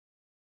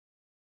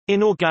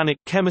Inorganic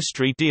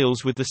chemistry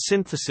deals with the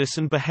synthesis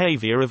and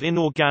behavior of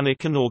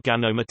inorganic and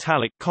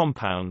organometallic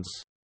compounds.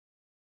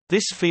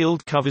 This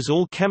field covers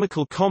all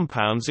chemical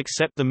compounds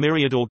except the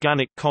myriad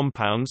organic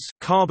compounds,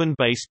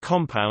 carbon-based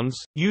compounds,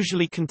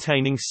 usually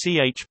containing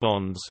CH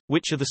bonds,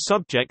 which are the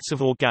subjects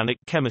of organic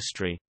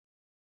chemistry.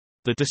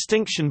 The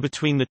distinction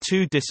between the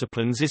two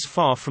disciplines is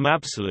far from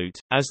absolute,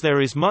 as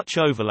there is much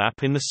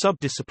overlap in the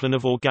subdiscipline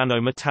of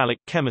organometallic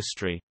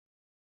chemistry.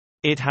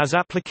 It has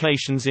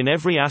applications in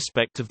every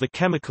aspect of the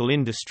chemical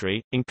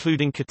industry,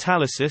 including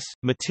catalysis,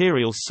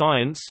 materials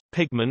science,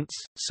 pigments,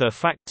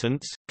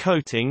 surfactants,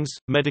 coatings,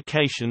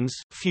 medications,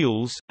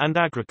 fuels, and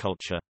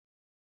agriculture.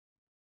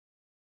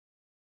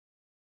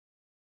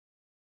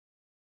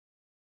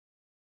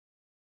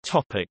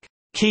 Topic: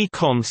 Key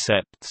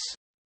concepts.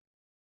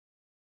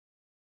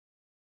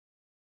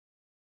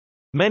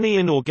 Many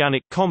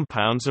inorganic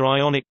compounds are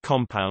ionic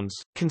compounds,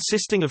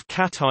 consisting of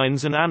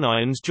cations and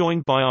anions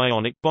joined by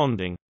ionic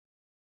bonding.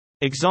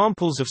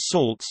 Examples of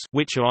salts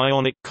which are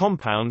ionic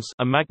compounds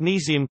are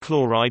magnesium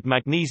chloride,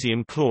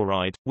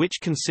 which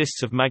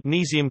consists of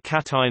magnesium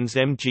cations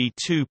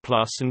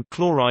Mg2+ and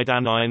chloride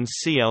anions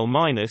Cl-,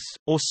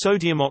 or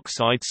sodium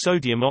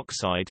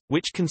oxide,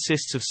 which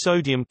consists of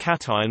sodium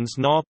cations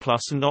Na+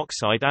 and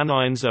oxide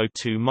anions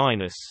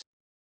O2-.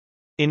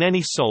 In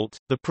any salt,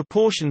 the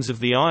proportions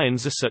of the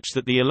ions are such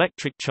that the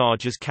electric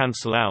charges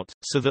cancel out,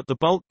 so that the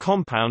bulk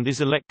compound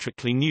is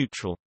electrically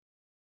neutral.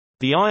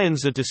 The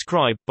ions are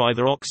described by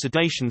their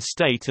oxidation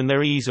state, and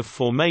their ease of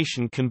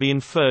formation can be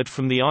inferred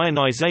from the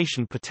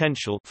ionization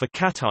potential for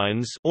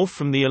cations or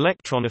from the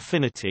electron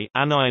affinity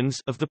anions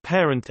of the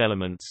parent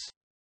elements.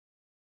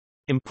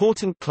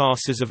 Important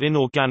classes of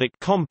inorganic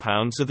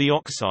compounds are the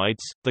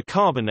oxides, the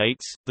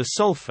carbonates, the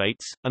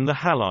sulfates, and the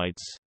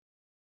halides.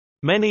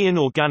 Many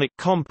inorganic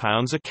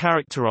compounds are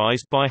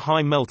characterized by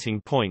high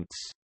melting points.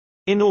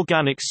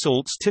 Inorganic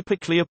salts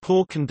typically are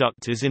poor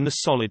conductors in the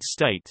solid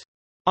state.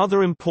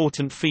 Other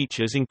important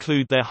features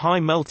include their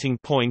high melting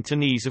point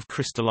and ease of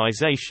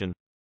crystallization.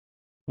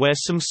 Where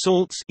some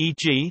salts,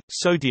 e.g.,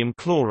 sodium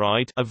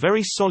chloride, are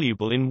very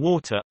soluble in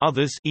water,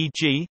 others,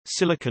 e.g.,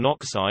 silicon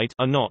oxide,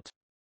 are not.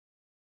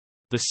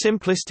 The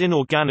simplest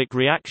inorganic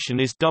reaction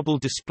is double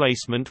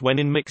displacement, when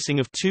in mixing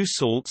of two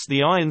salts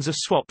the ions are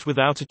swapped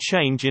without a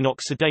change in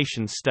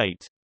oxidation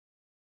state.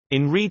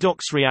 In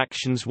redox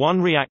reactions,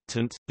 one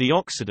reactant, the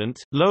oxidant,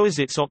 lowers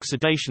its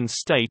oxidation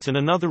state and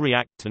another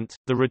reactant,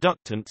 the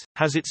reductant,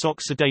 has its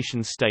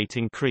oxidation state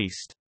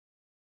increased.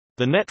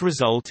 The net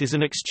result is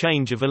an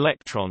exchange of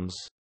electrons.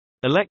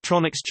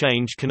 Electron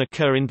exchange can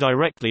occur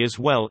indirectly as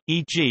well,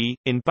 e.g.,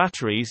 in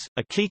batteries,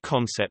 a key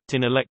concept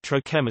in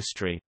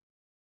electrochemistry.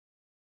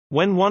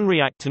 When one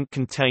reactant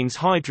contains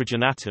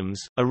hydrogen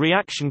atoms, a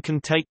reaction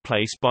can take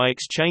place by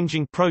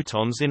exchanging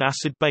protons in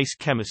acid-base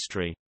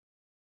chemistry.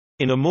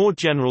 In a more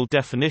general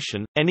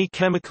definition, any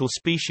chemical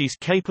species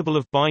capable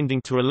of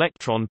binding to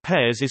electron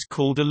pairs is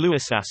called a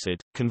Lewis acid.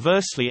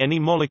 Conversely, any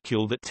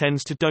molecule that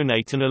tends to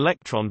donate an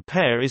electron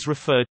pair is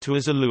referred to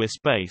as a Lewis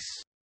base.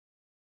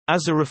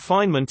 As a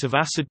refinement of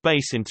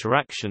acid-base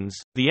interactions,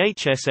 the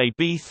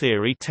HSAB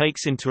theory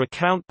takes into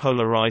account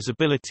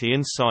polarizability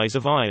and size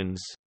of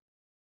ions.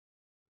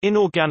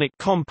 Inorganic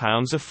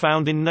compounds are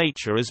found in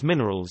nature as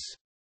minerals.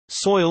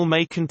 Soil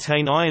may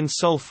contain iron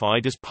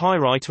sulfide as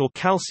pyrite or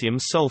calcium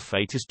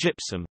sulfate as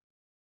gypsum.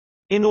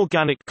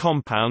 Inorganic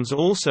compounds are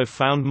also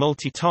found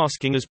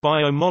multitasking as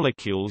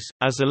biomolecules,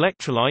 as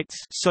electrolytes,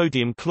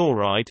 sodium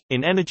chloride,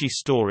 in energy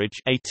storage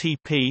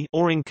 (ATP),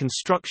 or in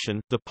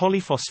construction, the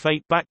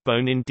polyphosphate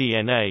backbone in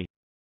DNA.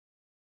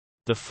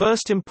 The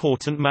first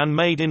important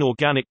man-made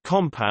inorganic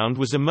compound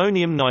was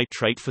ammonium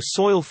nitrate for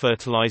soil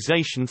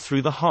fertilization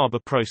through the Haber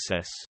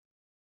process.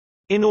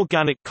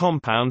 Inorganic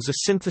compounds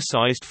are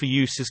synthesized for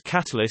use as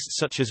catalysts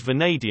such as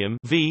vanadium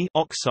V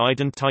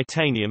oxide and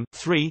titanium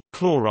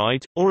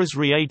chloride, or as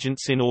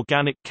reagents in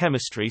organic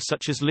chemistry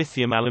such as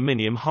lithium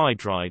aluminium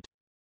hydride.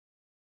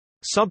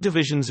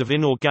 Subdivisions of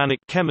inorganic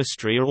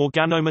chemistry are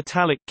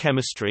organometallic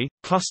chemistry,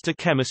 cluster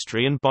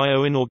chemistry and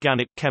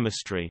bioinorganic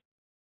chemistry.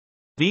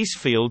 These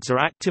fields are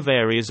active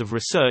areas of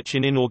research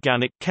in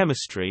inorganic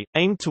chemistry,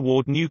 aimed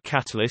toward new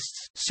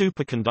catalysts,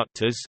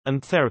 superconductors,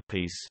 and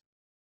therapies.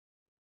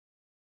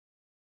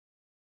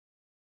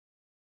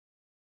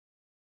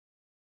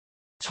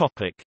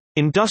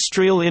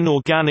 Industrial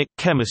inorganic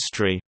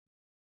chemistry.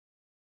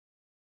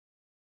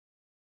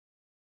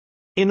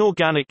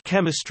 Inorganic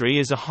chemistry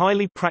is a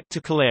highly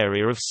practical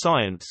area of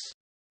science.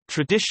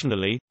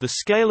 Traditionally, the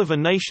scale of a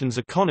nation's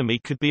economy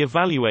could be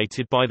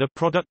evaluated by the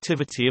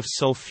productivity of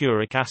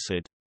sulfuric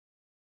acid.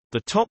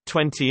 The top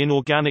 20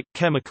 inorganic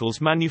chemicals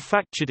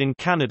manufactured in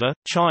Canada,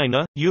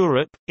 China,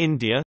 Europe,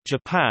 India,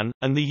 Japan,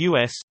 and the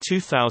US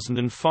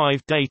 2005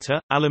 data: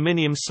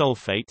 aluminium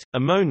sulfate,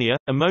 ammonia,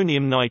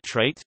 ammonium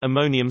nitrate,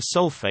 ammonium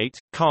sulfate,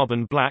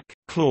 carbon black,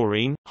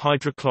 chlorine,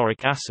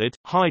 hydrochloric acid,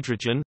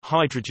 hydrogen,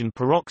 hydrogen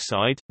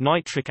peroxide,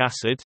 nitric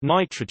acid,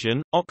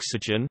 nitrogen,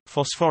 oxygen,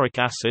 phosphoric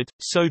acid,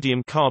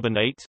 sodium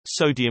carbonate,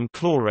 sodium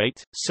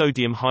chlorate,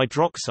 sodium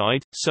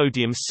hydroxide,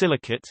 sodium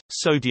silicate,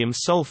 sodium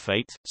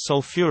sulfate,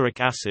 sulfuric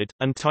acid, acid,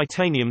 and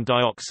titanium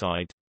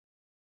dioxide.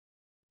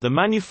 The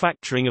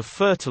manufacturing of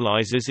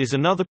fertilizers is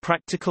another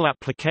practical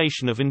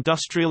application of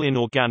industrial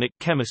inorganic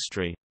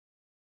chemistry.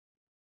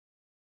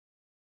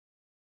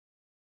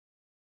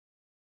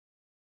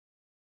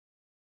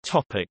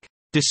 Topic: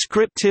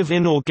 Descriptive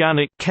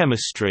inorganic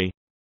chemistry.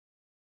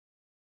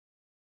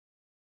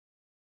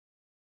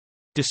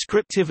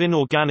 Descriptive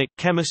inorganic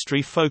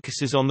chemistry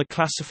focuses on the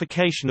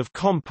classification of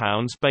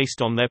compounds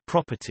based on their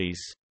properties.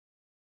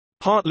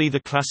 Partly the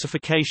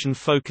classification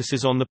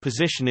focuses on the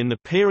position in the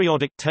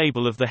periodic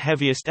table of the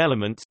heaviest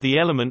element, the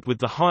element with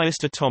the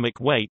highest atomic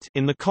weight,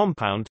 in the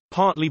compound,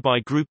 partly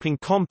by grouping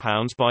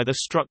compounds by their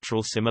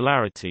structural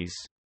similarities.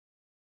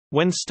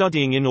 When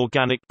studying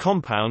inorganic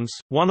compounds,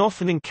 one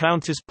often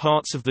encounters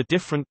parts of the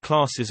different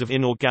classes of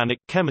inorganic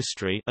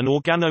chemistry. An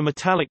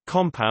organometallic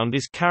compound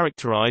is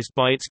characterized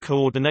by its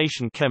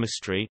coordination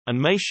chemistry,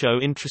 and may show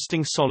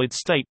interesting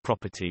solid-state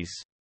properties.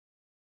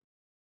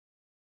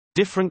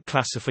 Different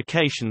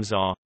classifications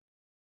are: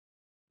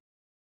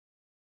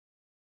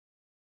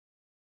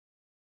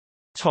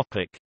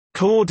 Topic: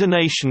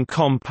 Coordination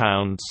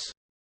compounds.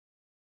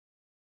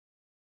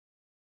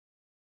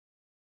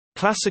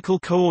 Classical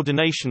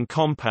coordination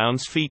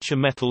compounds feature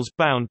metals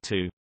bound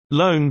to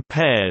lone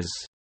pairs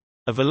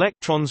of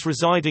electrons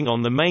residing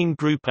on the main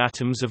group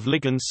atoms of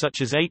ligands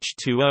such as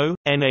H2O,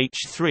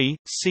 NH3,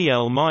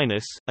 Cl-,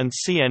 and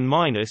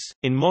Cn-.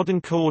 In modern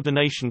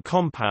coordination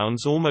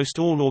compounds, almost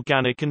all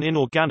organic and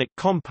inorganic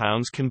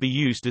compounds can be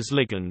used as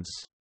ligands.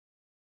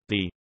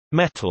 The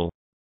metal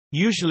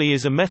usually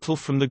is a metal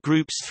from the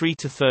groups 3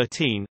 to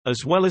 13,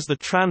 as well as the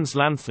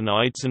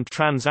trans-lanthanides and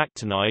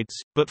trans-actinides,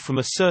 but from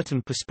a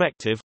certain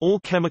perspective, all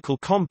chemical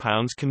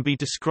compounds can be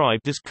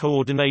described as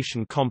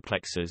coordination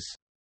complexes.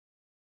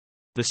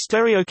 The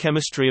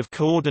stereochemistry of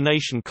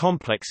coordination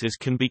complexes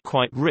can be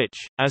quite rich,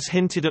 as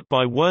hinted at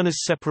by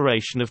Werner's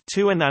separation of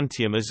two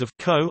enantiomers of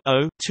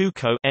Co-O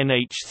 2Co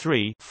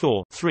NH3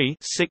 Thor 3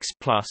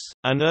 6+,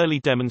 an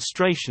early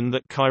demonstration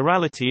that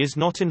chirality is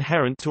not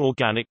inherent to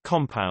organic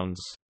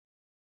compounds.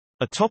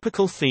 A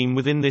topical theme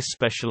within this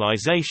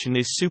specialization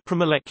is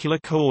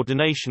supramolecular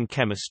coordination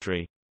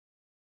chemistry.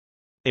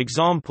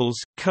 Examples: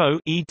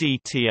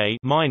 Co-EDTA-,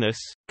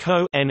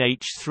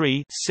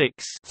 Co-NH3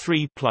 6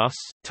 3+,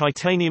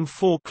 titanium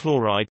 4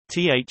 chloride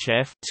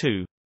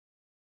THF2.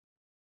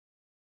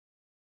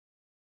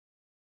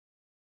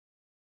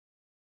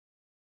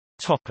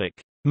 Topic: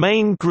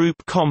 Main group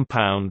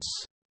compounds.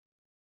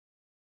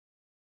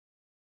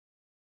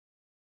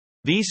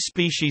 These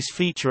species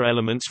feature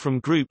elements from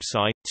groups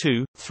I,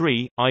 2,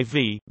 3,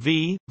 IV,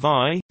 V,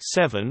 Vi,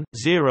 7,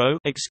 0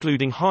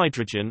 excluding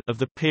hydrogen of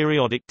the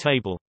periodic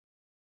table.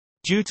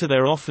 Due to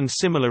their often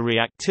similar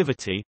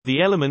reactivity,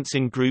 the elements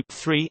in group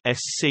 3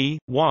 Sc,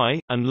 Y,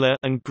 and Le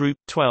and group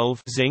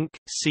 12 Zinc,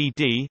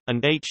 Cd,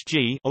 and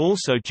Hg are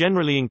also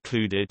generally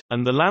included,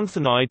 and the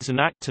lanthanides and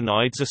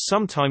actinides are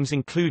sometimes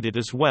included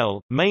as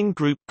well. Main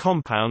group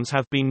compounds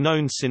have been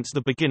known since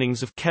the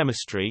beginnings of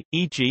chemistry,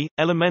 e.g.,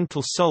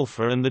 elemental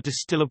sulfur and the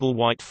distillable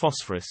white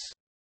phosphorus.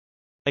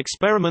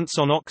 Experiments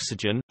on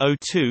oxygen,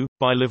 O2,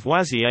 by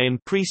Lavoisier and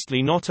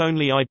Priestley not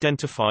only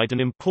identified an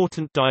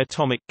important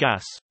diatomic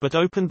gas, but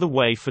opened the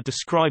way for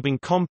describing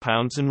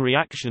compounds and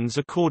reactions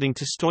according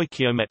to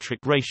stoichiometric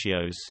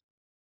ratios.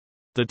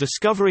 The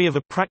discovery of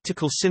a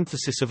practical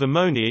synthesis of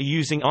ammonia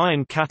using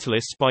iron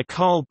catalysts by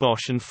Carl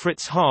Bosch and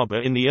Fritz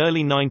Haber in the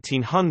early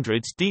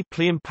 1900s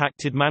deeply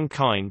impacted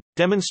mankind,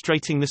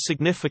 demonstrating the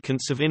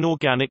significance of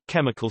inorganic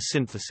chemical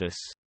synthesis.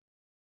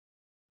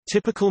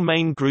 Typical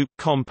main group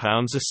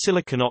compounds are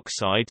silicon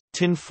oxide,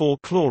 tin 4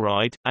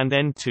 chloride, and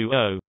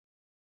N2O.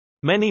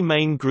 Many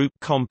main group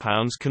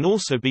compounds can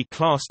also be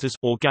classed as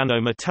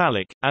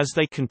organometallic, as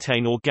they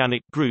contain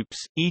organic groups,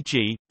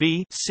 e.g.,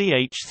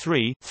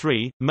 B-CH3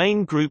 3.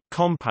 Main group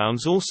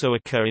compounds also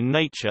occur in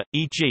nature,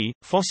 e.g.,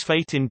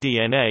 phosphate in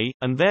DNA,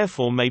 and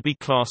therefore may be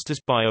classed as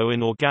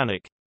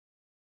bioinorganic.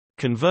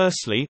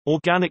 Conversely,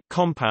 organic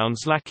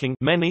compounds lacking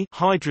many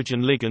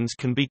hydrogen ligands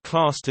can be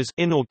classed as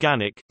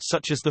inorganic,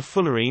 such as the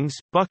fullerenes,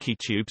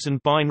 buckytubes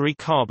and binary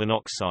carbon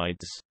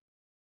oxides.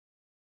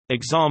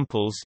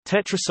 Examples: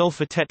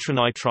 tetrasulfur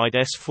tetranitride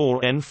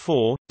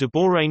S4N4,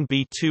 diborane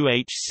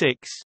B2H6,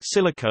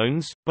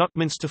 silicones,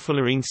 Buckminster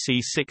fullerene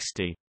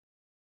C60.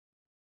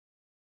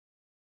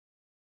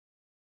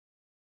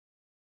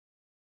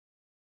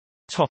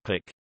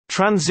 Topic: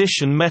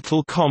 Transition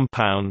metal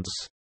compounds.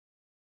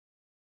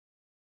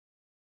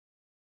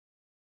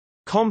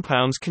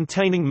 Compounds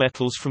containing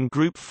metals from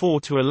group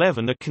 4 to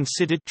 11 are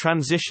considered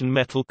transition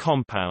metal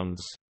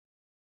compounds.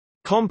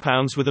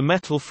 Compounds with a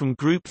metal from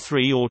group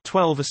 3 or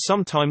 12 are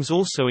sometimes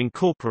also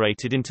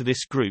incorporated into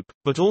this group,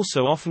 but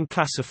also often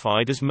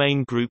classified as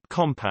main group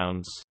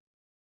compounds.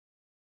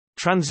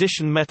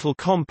 Transition metal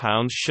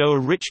compounds show a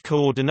rich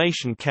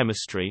coordination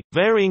chemistry,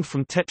 varying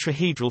from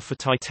tetrahedral for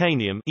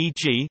titanium,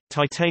 e.g.,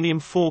 titanium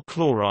 4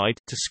 chloride,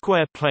 to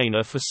square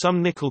planar for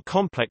some nickel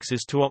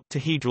complexes to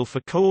octahedral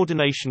for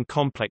coordination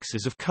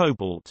complexes of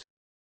cobalt.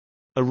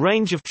 A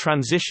range of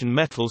transition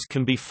metals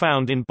can be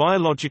found in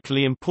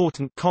biologically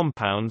important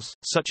compounds,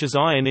 such as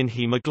iron in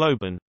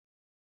hemoglobin.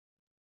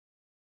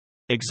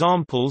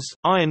 Examples: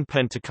 iron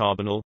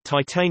pentacarbonyl,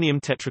 titanium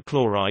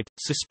tetrachloride,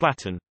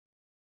 cisplatin.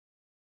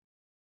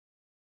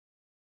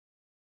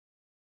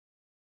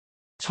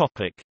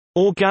 Topic: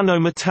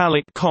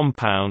 Organometallic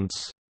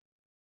compounds.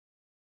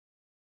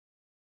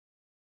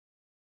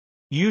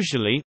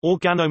 Usually,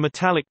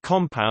 organometallic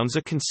compounds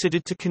are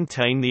considered to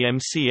contain the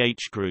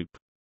MCH group.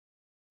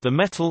 The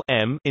metal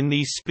M in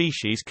these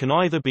species can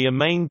either be a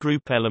main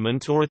group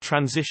element or a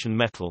transition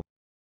metal.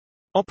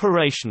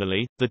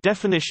 Operationally, the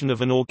definition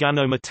of an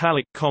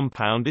organometallic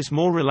compound is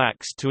more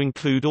relaxed to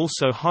include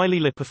also highly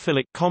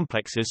lipophilic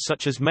complexes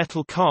such as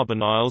metal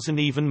carbonyls and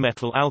even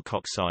metal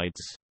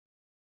alkoxides.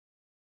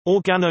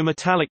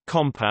 Organometallic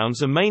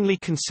compounds are mainly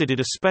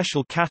considered a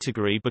special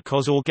category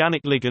because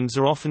organic ligands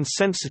are often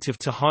sensitive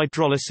to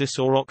hydrolysis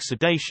or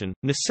oxidation,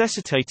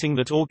 necessitating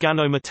that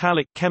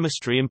organometallic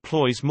chemistry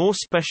employs more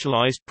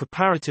specialized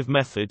preparative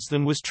methods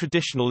than was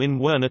traditional in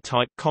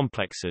Werner-type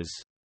complexes.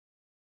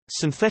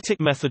 Synthetic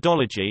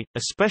methodology,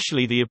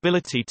 especially the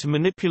ability to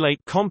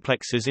manipulate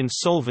complexes in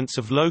solvents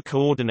of low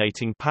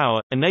coordinating power,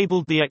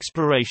 enabled the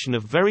exploration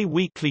of very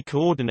weakly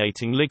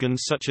coordinating ligands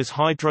such as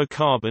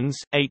hydrocarbons,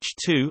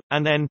 H2,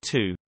 and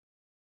N2.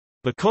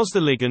 Because the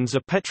ligands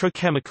are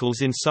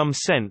petrochemicals in some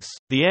sense,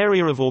 the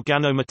area of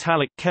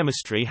organometallic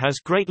chemistry has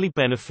greatly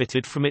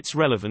benefited from its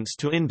relevance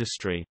to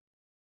industry.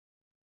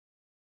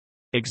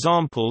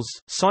 Examples: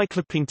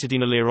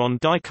 cyclopentadienyliron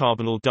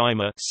dicarbonyl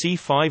dimer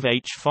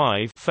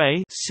C5H5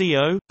 Fe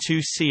CO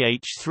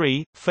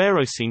 2CH3,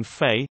 ferrocene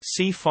Fe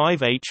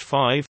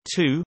C5H5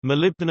 2,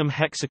 molybdenum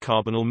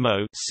hexacarbonyl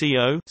Mo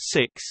CO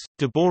 6,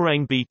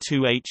 diborane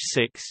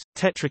B2H6,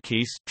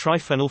 tetrakis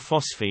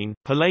triphenylphosphine,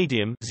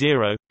 palladium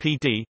 0,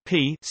 PD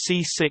P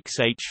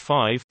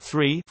C6H5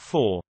 3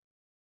 4.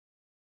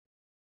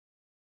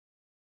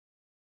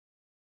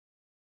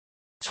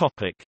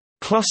 Topic: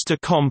 Cluster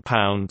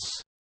compounds.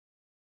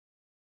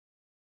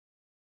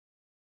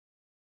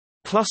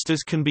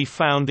 Clusters can be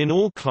found in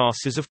all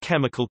classes of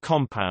chemical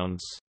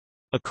compounds.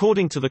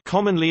 According to the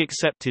commonly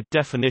accepted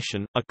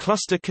definition, a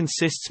cluster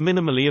consists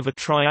minimally of a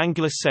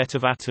triangular set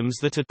of atoms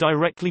that are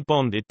directly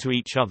bonded to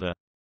each other.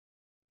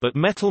 But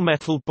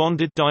metal-metal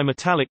bonded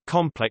dimetallic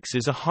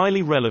complexes are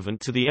highly relevant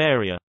to the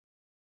area.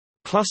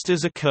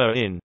 Clusters occur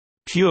in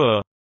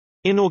pure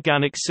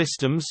inorganic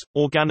systems,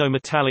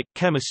 organometallic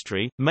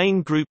chemistry,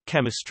 main group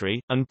chemistry,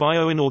 and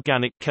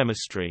bioinorganic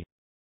chemistry.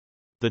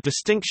 The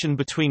distinction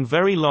between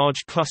very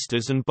large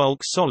clusters and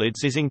bulk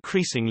solids is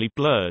increasingly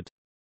blurred.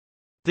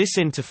 This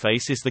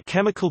interface is the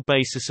chemical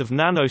basis of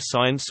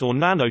nanoscience or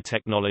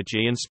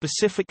nanotechnology and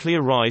specifically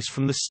arise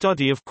from the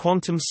study of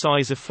quantum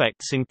size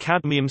effects in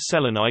cadmium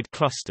selenide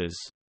clusters.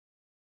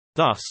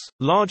 Thus,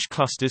 large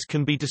clusters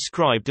can be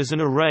described as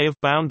an array of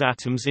bound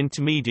atoms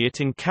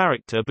intermediate in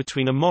character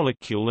between a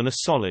molecule and a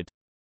solid.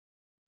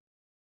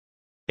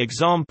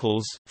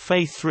 Examples: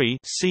 Fe3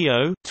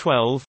 CO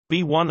 12,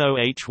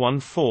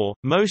 B10H14,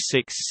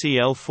 Mo6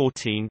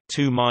 Cl14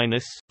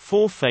 2-,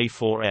 4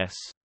 Fe4S.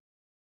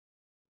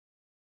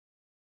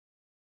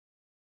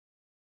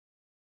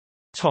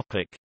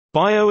 Topic: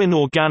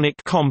 Bioinorganic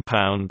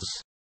compounds.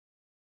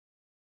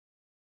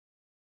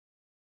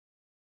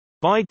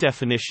 By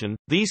definition,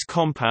 these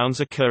compounds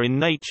occur in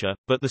nature,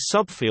 but the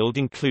subfield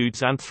includes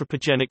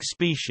anthropogenic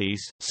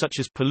species, such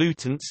as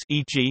pollutants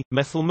e.g.,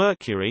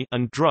 methylmercury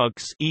and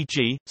drugs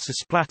e.g.,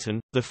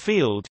 cisplatin. The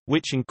field,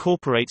 which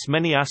incorporates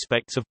many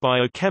aspects of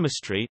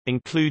biochemistry,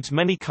 includes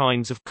many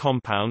kinds of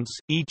compounds,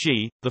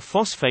 e.g., the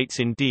phosphates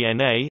in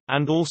DNA,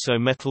 and also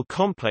metal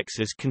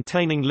complexes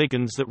containing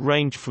ligands that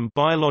range from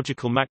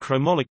biological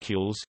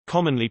macromolecules,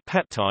 commonly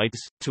peptides,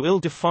 to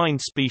ill-defined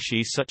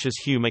species such as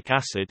humic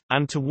acid,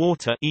 and to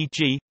water e.g.,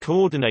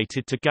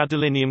 coordinated to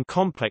gadolinium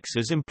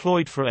complexes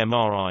employed for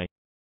MRI.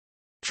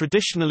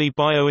 Traditionally,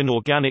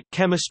 bioinorganic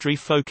chemistry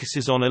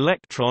focuses on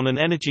electron and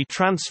energy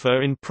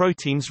transfer in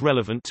proteins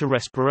relevant to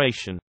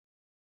respiration.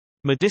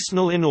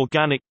 Medicinal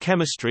inorganic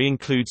chemistry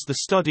includes the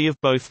study of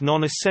both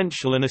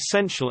non-essential and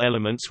essential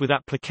elements with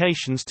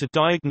applications to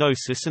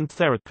diagnosis and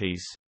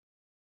therapies.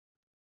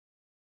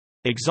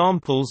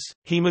 Examples: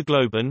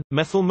 hemoglobin,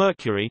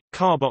 methylmercury,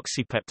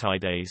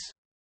 carboxypeptidase.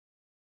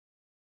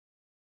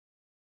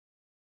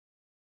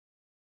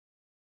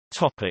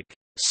 Topic: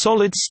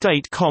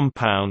 Solid-state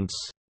compounds.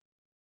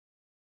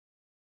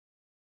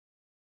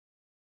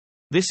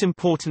 This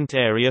important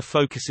area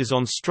focuses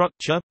on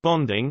structure,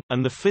 bonding,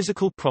 and the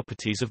physical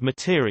properties of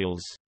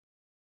materials.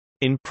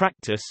 In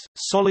practice,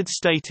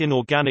 solid-state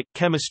inorganic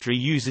chemistry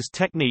uses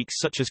techniques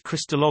such as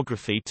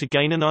crystallography to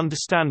gain an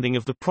understanding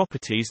of the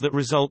properties that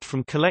result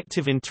from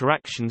collective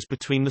interactions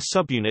between the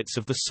subunits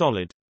of the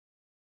solid.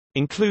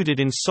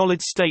 Included in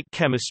solid-state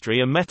chemistry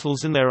are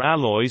metals and their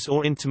alloys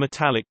or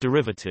intermetallic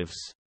derivatives.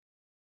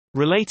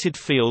 Related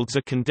fields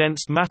are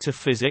condensed matter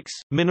physics,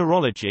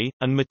 mineralogy,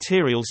 and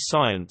materials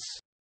science.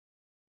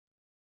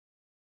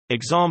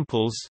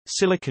 Examples: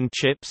 silicon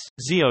chips,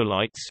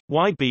 zeolites,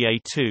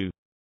 YBA2.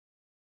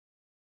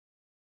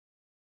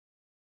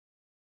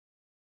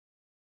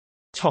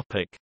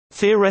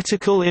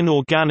 Theoretical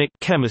inorganic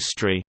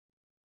chemistry.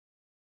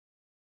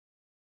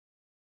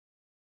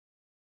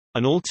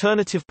 An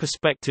alternative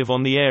perspective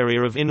on the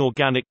area of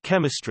inorganic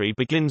chemistry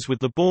begins with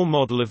the Bohr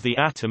model of the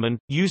atom and,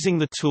 using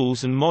the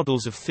tools and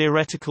models of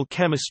theoretical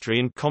chemistry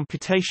and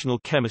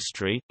computational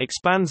chemistry,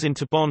 expands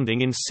into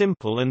bonding in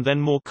simple and then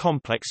more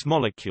complex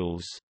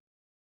molecules.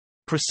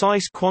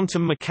 Precise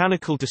quantum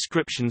mechanical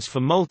descriptions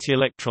for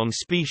multi-electron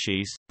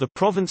species, the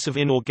province of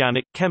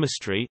inorganic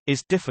chemistry,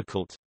 is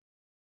difficult.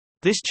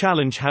 This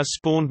challenge has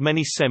spawned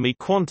many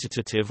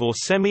semi-quantitative or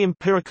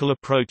semi-empirical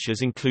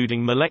approaches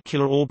including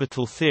molecular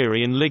orbital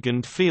theory and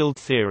ligand field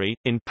theory.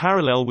 In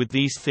parallel with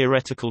these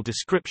theoretical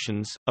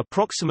descriptions,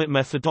 approximate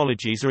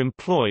methodologies are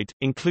employed,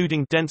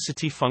 including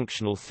density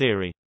functional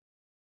theory.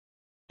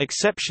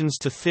 Exceptions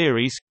to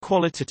theories,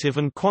 qualitative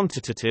and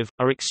quantitative,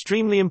 are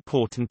extremely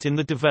important in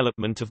the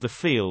development of the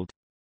field.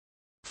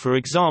 For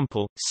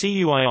example,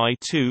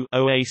 CuII2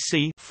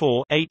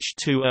 OAC4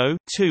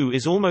 H2O2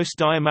 is almost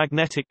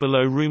diamagnetic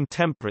below room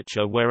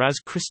temperature, whereas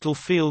crystal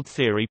field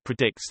theory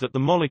predicts that the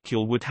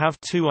molecule would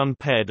have two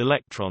unpaired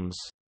electrons.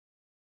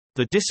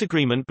 The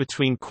disagreement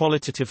between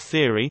qualitative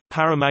theory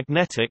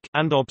paramagnetic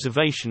and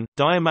observation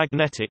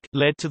diamagnetic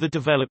led to the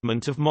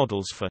development of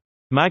models for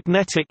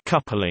magnetic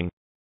coupling.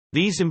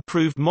 These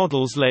improved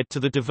models led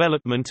to the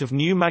development of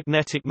new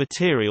magnetic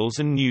materials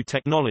and new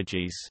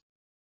technologies.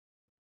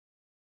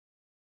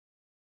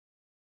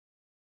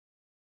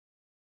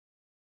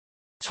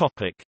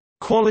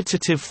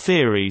 Qualitative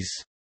theories.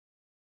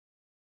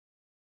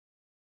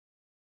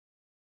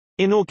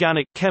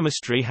 Inorganic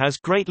chemistry has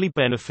greatly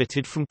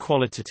benefited from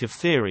qualitative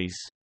theories.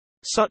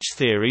 Such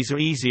theories are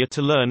easier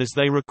to learn as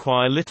they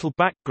require little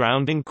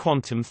background in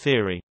quantum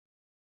theory.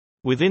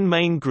 Within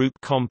main group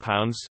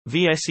compounds,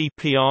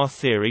 VSEPR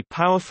theory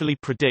powerfully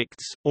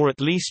predicts, or at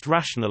least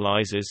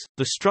rationalizes,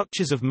 the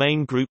structures of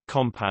main group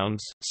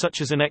compounds, such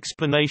as an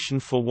explanation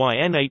for why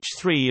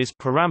NH3 is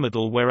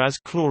pyramidal whereas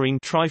chlorine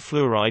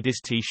trifluoride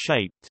is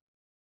T-shaped.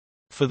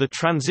 For the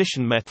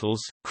transition metals,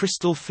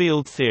 crystal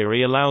field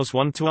theory allows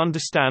one to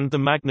understand the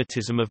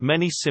magnetism of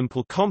many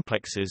simple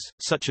complexes,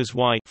 such as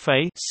Y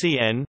Fe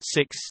CN6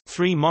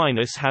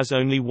 3- has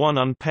only one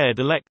unpaired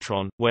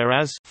electron,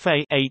 whereas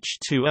Fe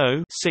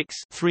H2O 6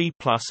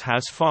 3+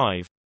 has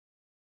 5.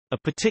 A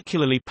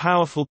particularly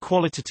powerful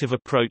qualitative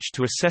approach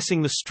to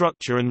assessing the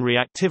structure and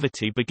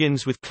reactivity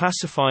begins with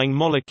classifying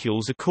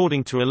molecules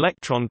according to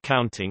electron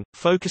counting,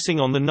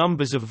 focusing on the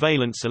numbers of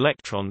valence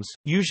electrons,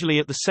 usually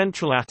at the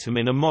central atom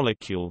in a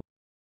molecule.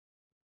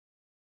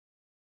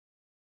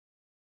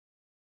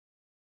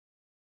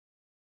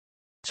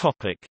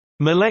 Topic: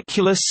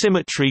 Molecular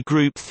symmetry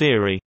group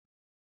theory.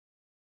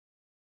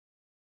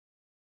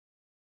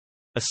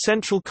 A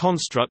central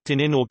construct in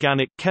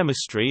inorganic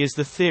chemistry is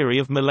the theory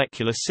of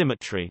molecular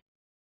symmetry.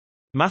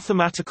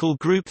 Mathematical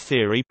group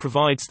theory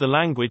provides the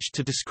language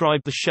to describe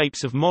the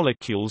shapes of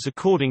molecules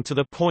according to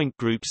the point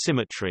group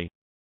symmetry.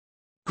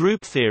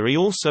 Group theory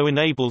also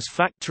enables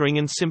factoring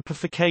and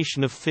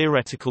simplification of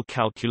theoretical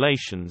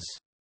calculations.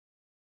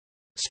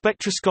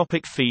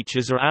 Spectroscopic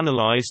features are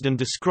analyzed and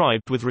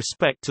described with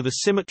respect to the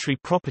symmetry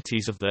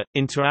properties of the,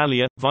 inter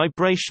alia,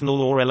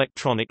 vibrational or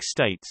electronic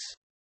states.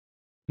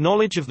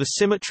 Knowledge of the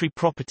symmetry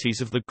properties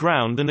of the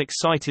ground and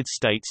excited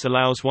states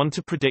allows one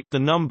to predict the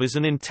numbers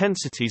and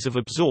intensities of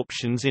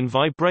absorptions in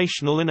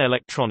vibrational and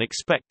electronic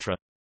spectra.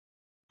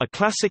 A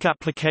classic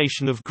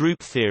application of group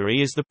theory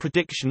is the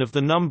prediction of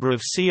the number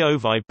of CO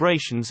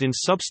vibrations in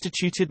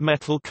substituted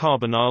metal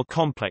carbonyl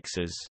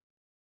complexes.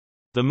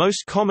 The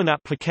most common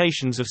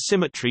applications of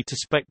symmetry to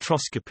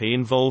spectroscopy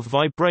involve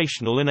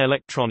vibrational and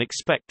electronic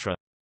spectra.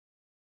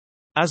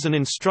 As an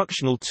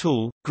instructional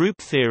tool, group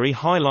theory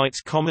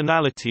highlights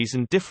commonalities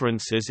and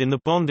differences in the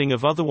bonding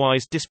of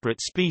otherwise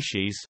disparate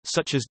species,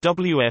 such as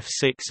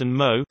WF6 and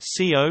MO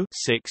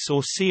CO6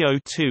 or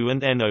CO2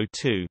 and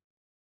NO2.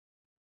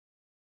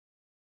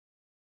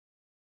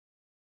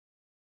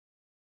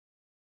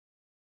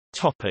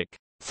 Topic: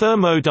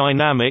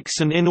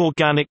 Thermodynamics and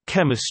inorganic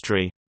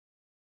chemistry.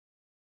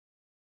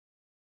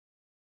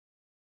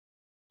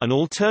 An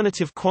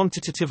alternative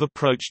quantitative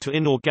approach to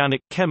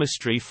inorganic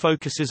chemistry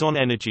focuses on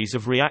energies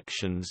of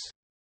reactions.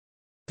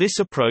 This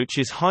approach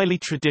is highly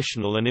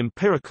traditional and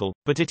empirical,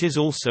 but it is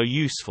also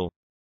useful.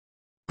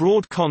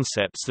 Broad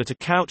concepts that are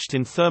couched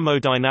in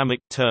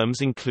thermodynamic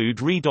terms include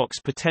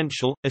redox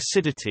potential,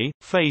 acidity,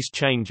 phase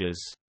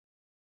changes.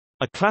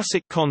 A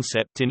classic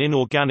concept in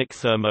inorganic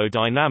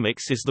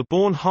thermodynamics is the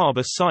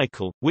Born-Haber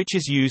cycle, which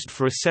is used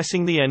for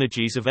assessing the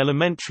energies of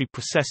elementary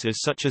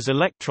processes such as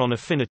electron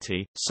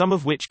affinity, some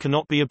of which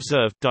cannot be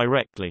observed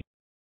directly.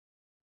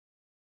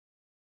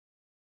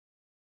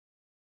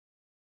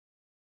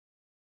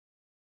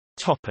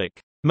 Topic: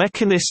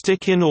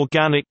 Mechanistic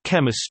inorganic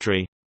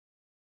chemistry.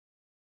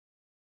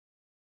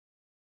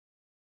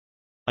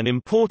 An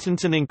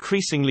important and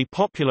increasingly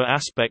popular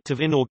aspect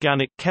of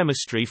inorganic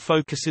chemistry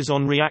focuses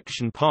on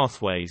reaction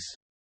pathways.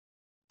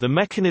 The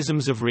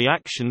mechanisms of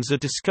reactions are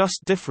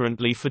discussed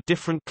differently for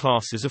different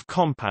classes of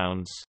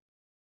compounds.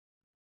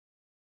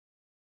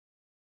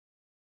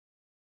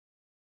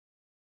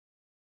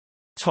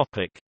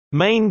 Topic: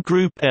 Main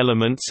group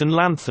elements and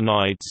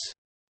lanthanides.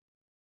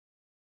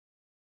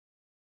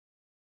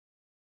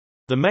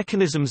 The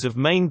mechanisms of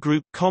main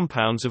group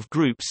compounds of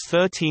groups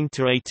 13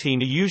 to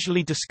 18 are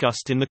usually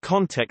discussed in the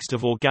context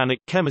of organic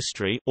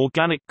chemistry.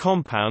 Organic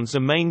compounds are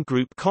main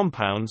group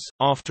compounds,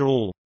 after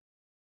all.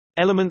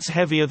 Elements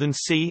heavier than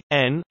C,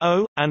 N,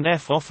 O, and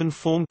F often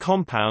form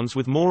compounds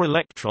with more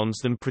electrons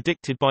than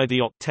predicted by the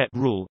octet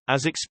rule,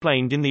 as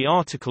explained in the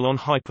article on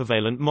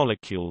hypervalent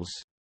molecules.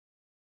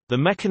 The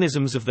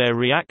mechanisms of their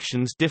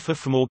reactions differ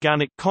from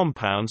organic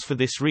compounds for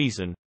this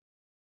reason.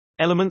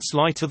 Elements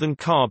lighter than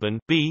carbon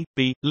B,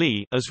 B,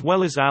 Li, as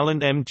well as Al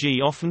and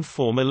Mg often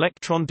form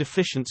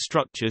electron-deficient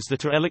structures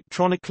that are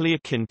electronically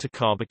akin to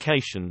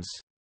carbocations.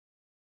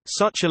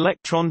 Such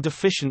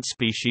electron-deficient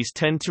species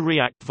tend to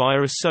react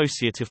via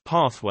associative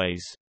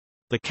pathways.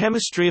 The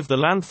chemistry of the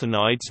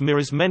lanthanides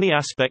mirrors many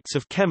aspects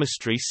of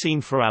chemistry seen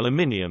for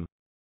aluminium.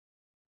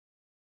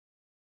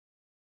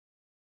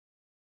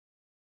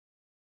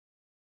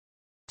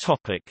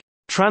 Topic: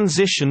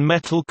 Transition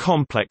metal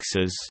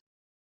complexes.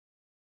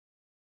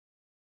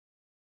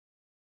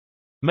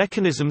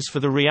 Mechanisms for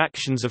the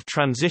reactions of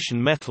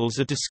transition metals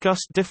are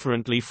discussed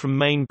differently from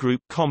main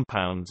group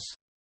compounds.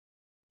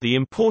 The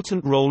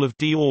important role of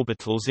d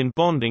orbitals in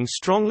bonding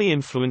strongly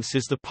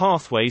influences the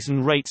pathways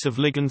and rates of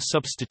ligand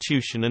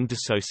substitution and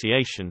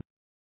dissociation.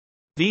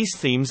 These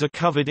themes are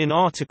covered in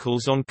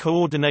articles on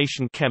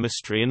coordination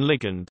chemistry and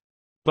ligand.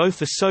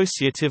 Both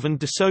associative and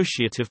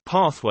dissociative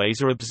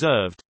pathways are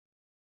observed.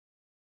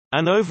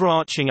 An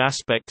overarching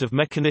aspect of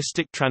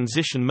mechanistic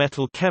transition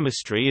metal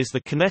chemistry is the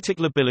kinetic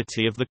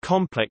lability of the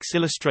complex,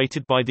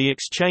 illustrated by the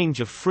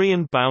exchange of free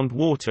and bound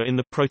water in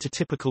the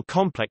prototypical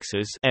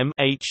complexes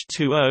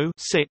MH2O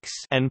 6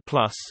 N+,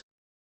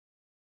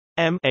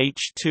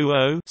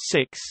 MH2O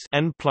 6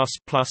 N++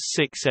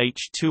 6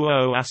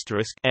 H2O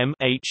asterisk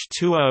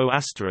MH2O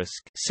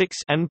asterisk 6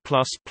 N++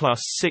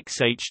 6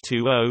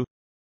 H2O,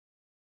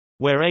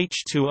 where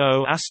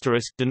H2O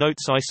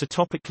denotes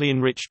isotopically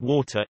enriched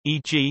water,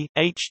 e.g.,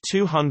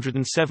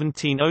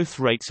 H217O.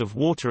 Rates of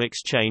water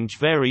exchange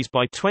varies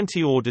by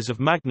 20 orders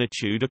of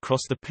magnitude across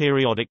the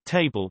periodic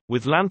table,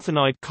 with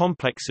lanthanide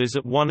complexes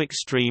at one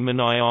extreme and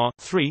IR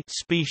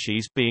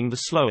species being the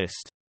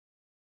slowest.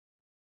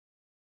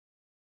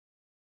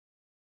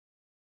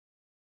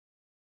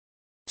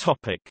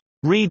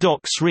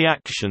 Redox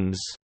reactions.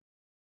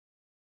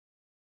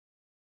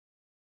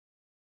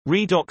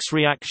 Redox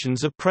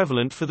reactions are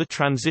prevalent for the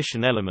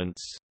transition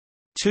elements.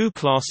 Two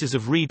classes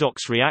of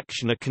redox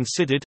reaction are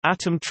considered: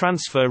 atom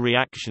transfer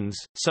reactions,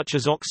 such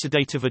as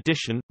oxidative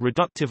addition,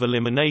 reductive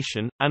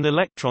elimination, and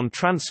electron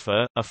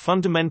transfer. A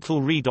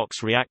fundamental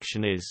redox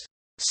reaction is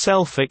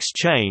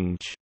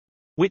self-exchange,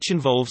 which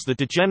involves the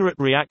degenerate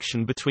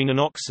reaction between an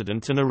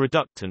oxidant and a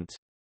reductant.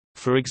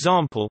 For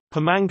example,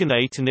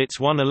 permanganate and its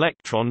 1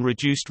 electron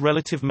reduced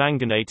relative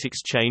manganate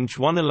exchange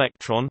 1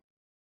 electron.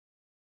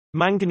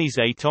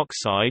 Manganesate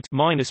oxide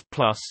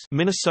 -+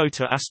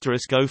 Minnesota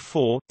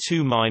 *O4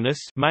 2-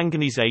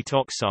 manganesate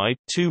oxide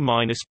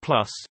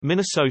 2-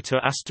 Minnesota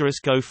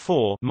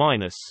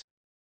 *O4-.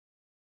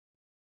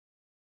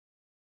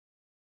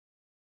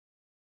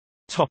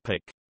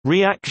 Topic: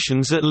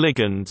 Reactions at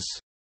ligands.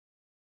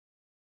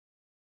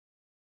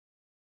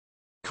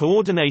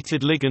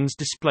 Coordinated ligands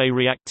display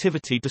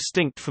reactivity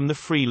distinct from the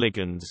free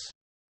ligands.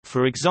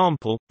 For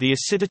example, the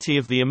acidity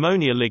of the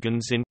ammonia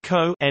ligands in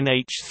CO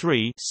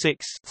NH3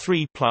 6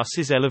 3+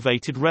 is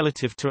elevated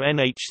relative to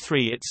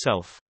NH3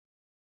 itself.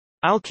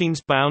 Alkenes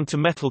bound to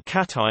metal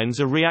cations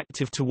are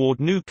reactive toward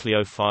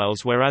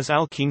nucleophiles, whereas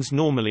alkenes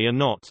normally are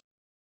not.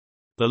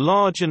 The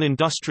large and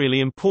industrially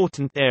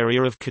important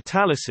area of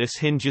catalysis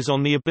hinges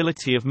on the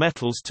ability of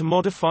metals to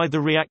modify the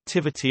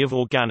reactivity of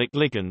organic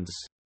ligands.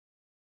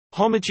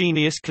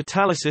 Homogeneous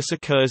catalysis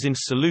occurs in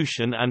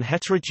solution, and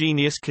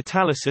heterogeneous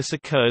catalysis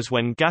occurs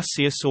when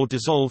gaseous or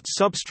dissolved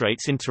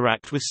substrates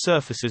interact with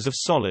surfaces of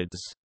solids.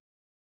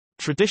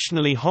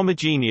 Traditionally,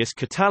 homogeneous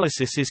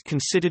catalysis is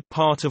considered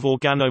part of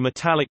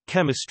organometallic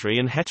chemistry,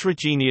 and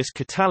heterogeneous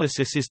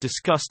catalysis is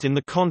discussed in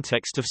the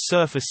context of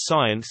surface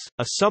science,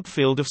 a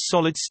subfield of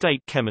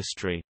solid-state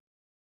chemistry.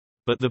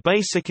 But the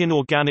basic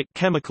inorganic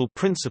chemical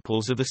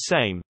principles are the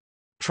same.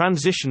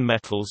 Transition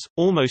metals,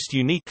 almost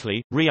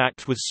uniquely,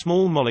 react with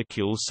small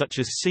molecules such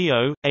as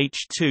CO,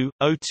 H2,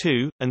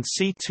 O2, and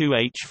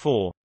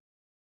C2H4.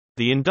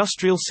 The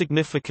industrial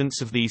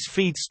significance of these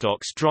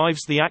feedstocks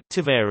drives the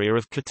active area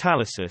of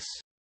catalysis.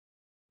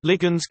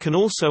 Ligands can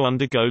also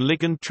undergo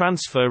ligand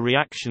transfer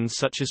reactions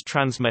such as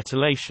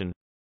transmetallation.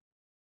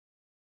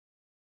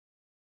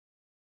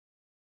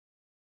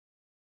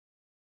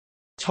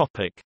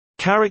 Topic: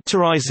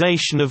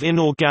 Characterization of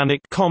inorganic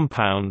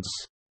compounds.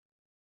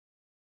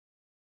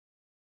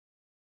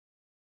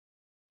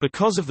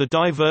 Because of the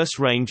diverse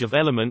range of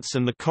elements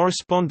and the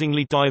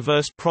correspondingly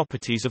diverse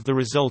properties of the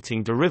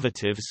resulting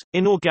derivatives,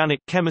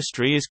 inorganic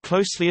chemistry is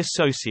closely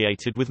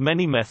associated with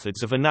many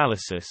methods of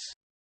analysis.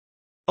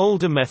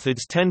 Older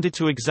methods tended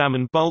to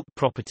examine bulk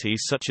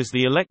properties such as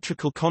the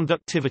electrical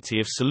conductivity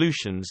of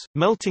solutions,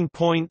 melting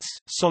points,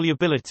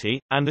 solubility,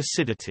 and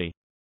acidity.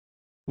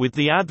 With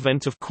the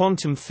advent of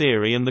quantum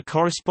theory and the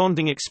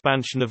corresponding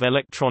expansion of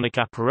electronic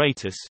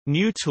apparatus,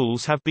 new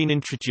tools have been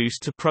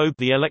introduced to probe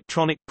the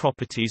electronic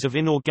properties of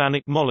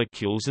inorganic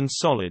molecules and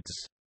solids.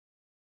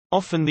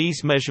 Often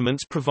these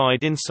measurements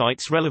provide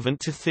insights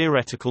relevant to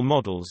theoretical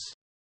models.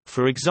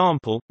 For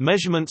example,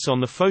 measurements on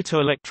the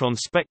photoelectron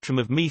spectrum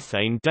of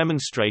methane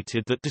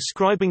demonstrated that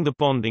describing the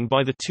bonding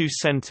by the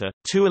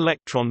two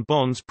electron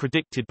bonds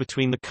predicted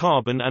between the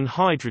carbon and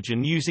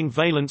hydrogen using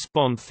valence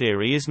bond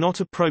theory is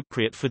not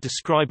appropriate for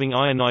describing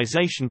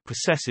ionization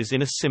processes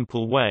in a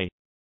simple way.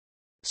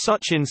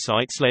 Such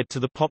insights led to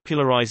the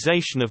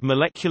popularization of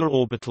molecular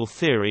orbital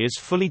theory, as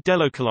fully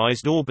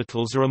delocalized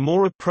orbitals are a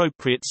more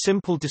appropriate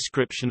simple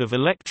description of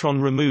electron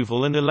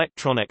removal and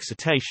electron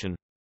excitation.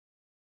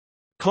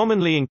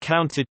 Commonly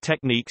encountered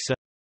techniques are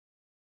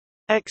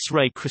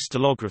X-ray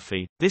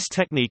crystallography. This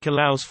technique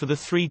allows for the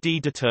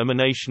 3D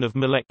determination of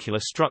molecular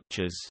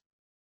structures.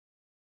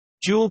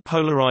 Dual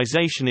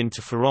polarization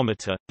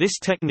interferometer. This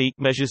technique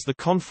measures the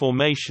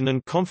conformation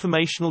and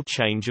conformational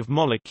change of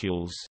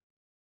molecules.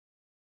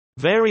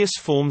 Various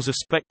forms of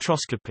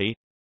spectroscopy.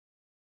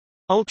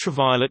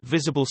 Ultraviolet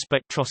visible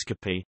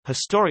spectroscopy.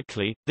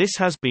 Historically, this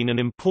has been an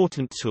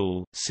important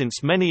tool,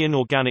 since many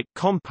inorganic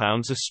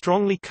compounds are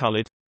strongly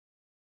colored.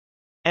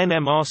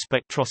 NMR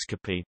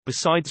spectroscopy.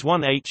 Besides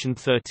 1H and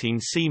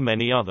 13C,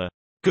 many other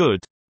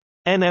good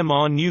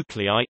NMR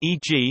nuclei,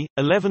 e.g.,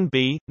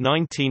 11B,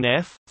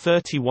 19F,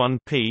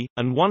 31P,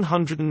 and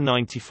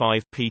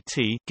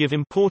 195PT, give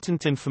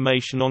important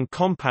information on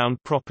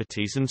compound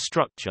properties and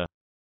structure.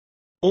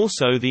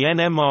 Also, the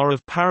NMR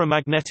of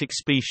paramagnetic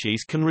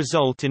species can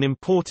result in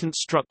important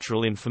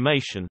structural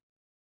information.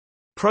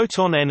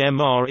 Proton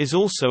NMR is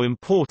also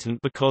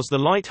important because the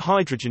light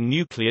hydrogen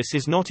nucleus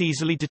is not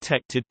easily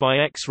detected by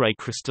X-ray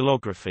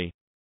crystallography.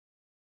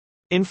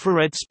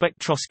 Infrared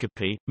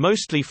spectroscopy,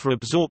 mostly for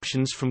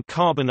absorptions from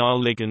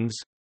carbonyl ligands.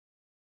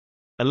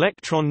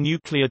 Electron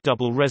nuclear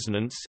double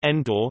resonance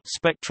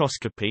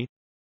spectroscopy.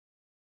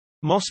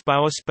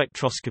 Mossbauer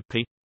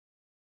spectroscopy.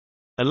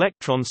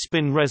 Electron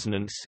spin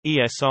resonance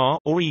 (ESR)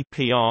 or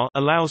EPR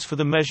allows for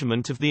the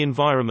measurement of the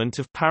environment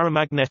of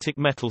paramagnetic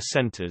metal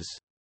centers.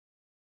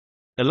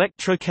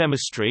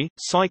 Electrochemistry,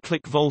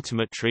 cyclic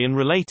voltammetry and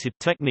related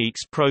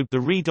techniques probe the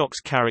redox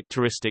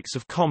characteristics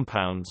of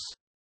compounds.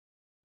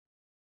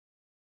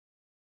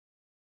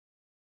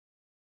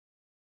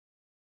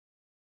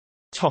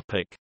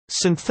 Topic: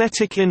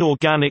 Synthetic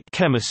inorganic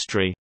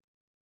chemistry.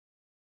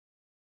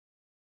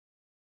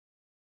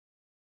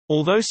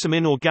 Although some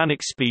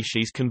inorganic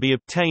species can be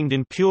obtained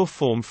in pure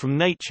form from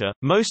nature,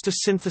 most are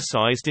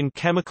synthesized in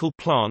chemical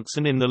plants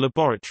and in the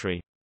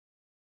laboratory.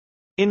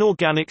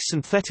 Inorganic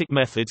synthetic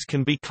methods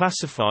can be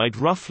classified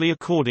roughly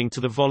according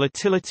to the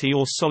volatility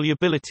or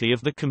solubility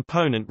of the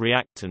component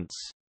reactants.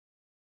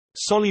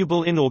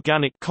 Soluble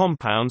inorganic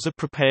compounds are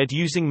prepared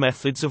using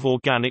methods of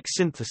organic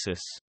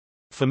synthesis.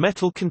 For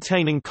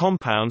metal-containing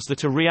compounds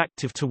that are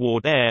reactive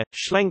toward air,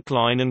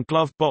 Schlenkline and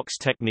glove box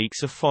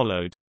techniques are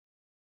followed.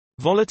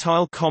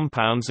 Volatile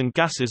compounds and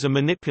gases are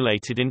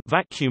manipulated in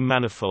vacuum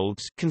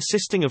manifolds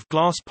consisting of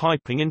glass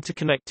piping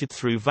interconnected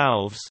through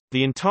valves,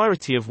 the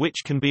entirety of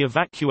which can be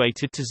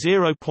evacuated to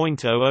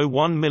 0.001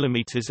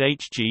 mm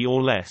Hg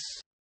or less.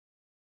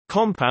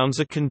 Compounds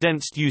are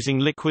condensed using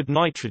liquid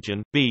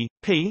nitrogen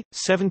 (B,P,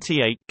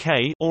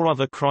 78K) or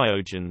other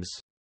cryogens.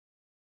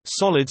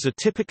 Solids are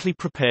typically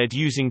prepared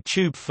using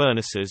tube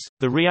furnaces,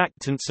 the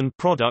reactants and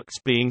products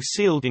being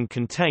sealed in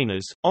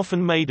containers,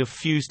 often made of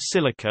fused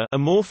silica,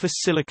 amorphous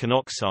silicon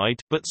oxide,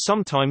 but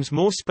sometimes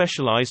more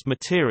specialized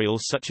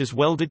materials such as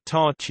welded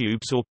tar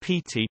tubes or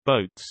PT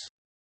boats.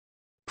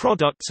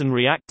 Products and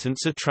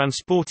reactants are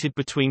transported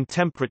between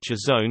temperature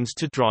zones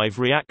to drive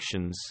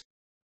reactions.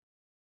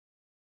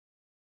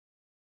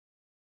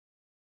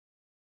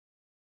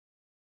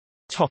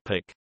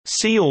 Topic: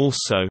 See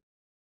also.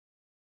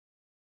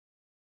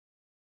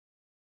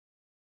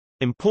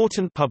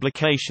 Important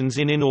publications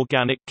in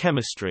inorganic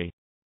chemistry.